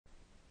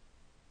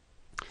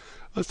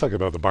Let's talk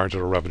about the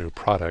marginal revenue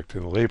product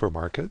in labor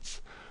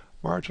markets.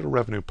 Marginal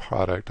revenue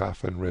product,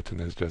 often written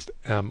as just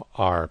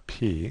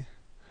MRP,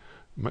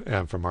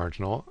 M for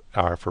marginal,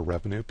 R for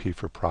revenue, P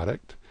for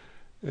product,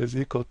 is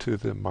equal to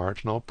the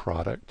marginal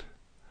product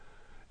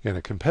in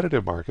a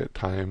competitive market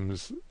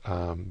times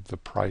the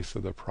price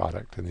of the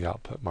product in the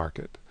output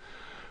market.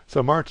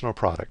 So marginal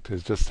product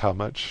is just how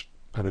much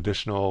an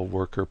additional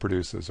worker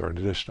produces or an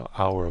additional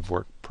hour of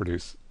work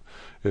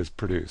is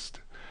produced.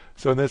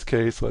 So in this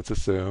case, let's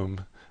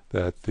assume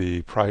that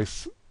the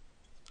price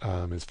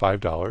is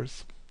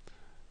 $5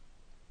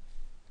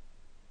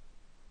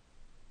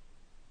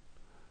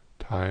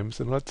 times,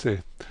 and let's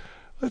say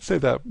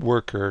that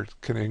worker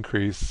can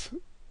increase.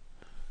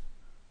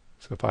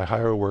 So if I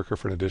hire a worker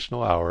for an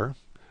additional hour,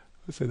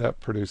 let's say that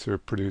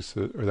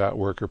that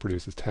worker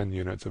produces 10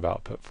 units of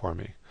output for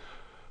me.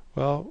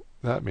 Well,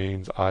 that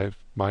means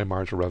my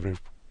marginal revenue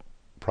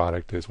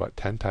product is what,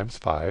 10 times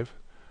 5?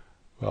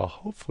 Well,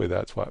 hopefully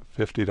that's what,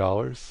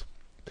 $50.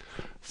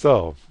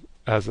 So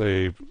as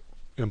a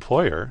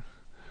employer,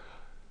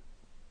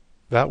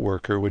 that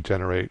worker would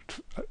generate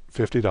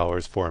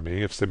 $50 for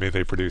me if assuming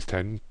they produce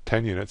 10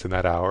 units in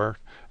that hour,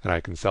 and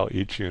I can sell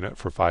each unit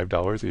for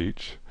 $5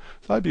 each.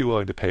 So I'd be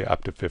willing to pay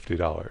up to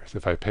 $50.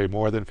 If I pay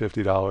more than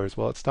 $50,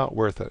 well, it's not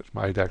worth it. I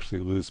might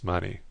actually lose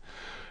money.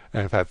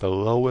 And in fact, the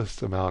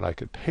lowest amount I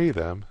could pay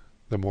them,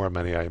 the more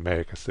money I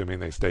make, assuming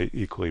they stay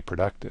equally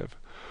productive.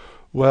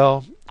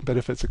 Well, but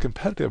if it's a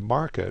competitive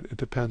market, it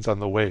depends on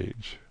the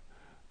wage.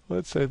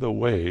 Let's say the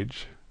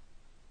wage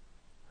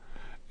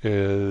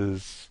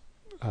is,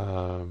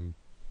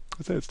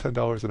 let's say it's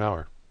 $10 an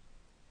hour.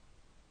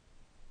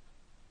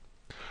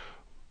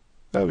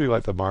 That would be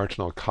like the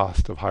marginal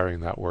cost of hiring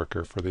that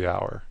worker for the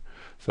hour.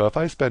 So if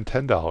I spend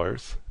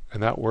 $10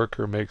 and that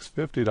worker makes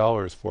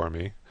 $50 for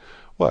me,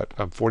 what?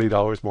 I'm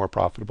 $40 more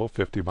profitable,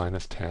 50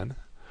 minus 10.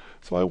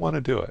 So I want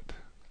to do it.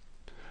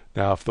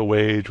 Now, if the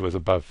wage was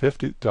above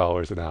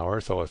 $50 an hour,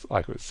 so it's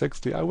like it was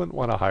 60, I wouldn't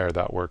want to hire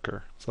that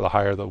worker. So the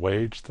higher the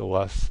wage, the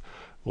less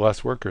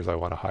workers I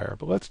want to hire.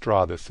 But let's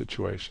draw this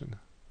situation.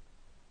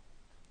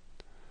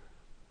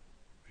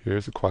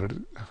 Here's the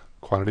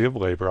quantity of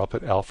labor. I'll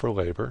put L for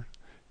labor.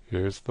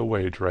 Here's the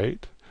wage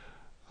rate.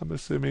 I'm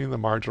assuming the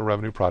marginal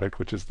revenue product,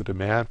 which is the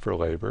demand for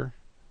labor,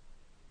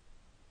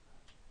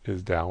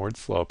 is downward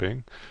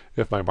sloping.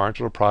 If my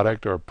marginal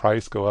product or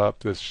price go up,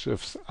 this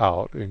shifts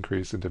out,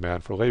 increase in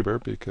demand for labor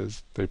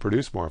because they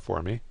produce more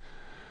for me.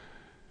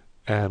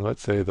 And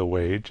let's say the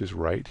wage is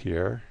right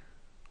here,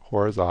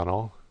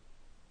 horizontal,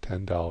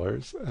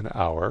 $10 an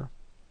hour.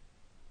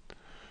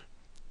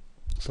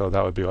 So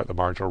that would be like the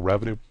marginal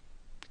revenue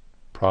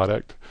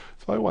product.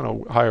 So I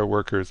want to hire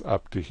workers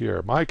up to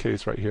here. My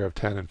case right here of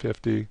 10 and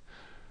 50.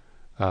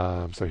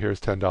 So here's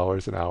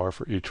 $10 an hour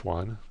for each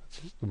one.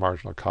 That's the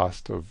marginal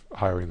cost of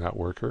hiring that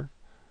worker.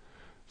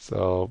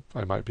 So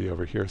I might be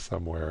over here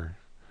somewhere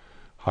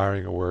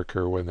hiring a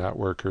worker when that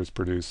worker is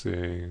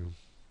producing,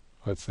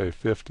 let's say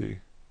 50.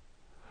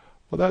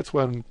 Well, that's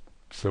when,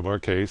 similar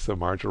case,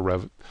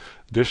 the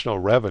additional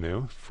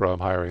revenue from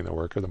hiring the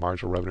worker, the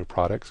marginal revenue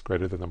products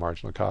greater than the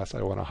marginal cost.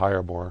 I want to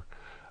hire more.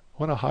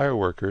 I want to hire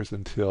workers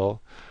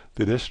until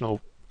the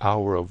additional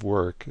hour of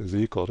work is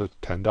equal to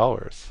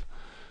 $10.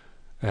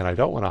 And I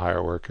don't want to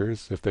hire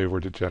workers if they were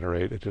to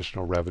generate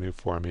additional revenue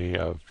for me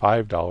of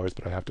 $5,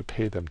 but I have to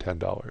pay them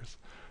 $10.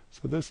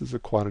 So this is the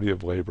quantity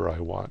of labor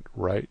I want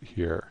right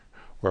here,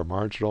 where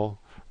marginal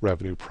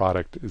revenue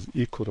product is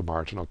equal to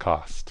marginal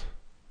cost.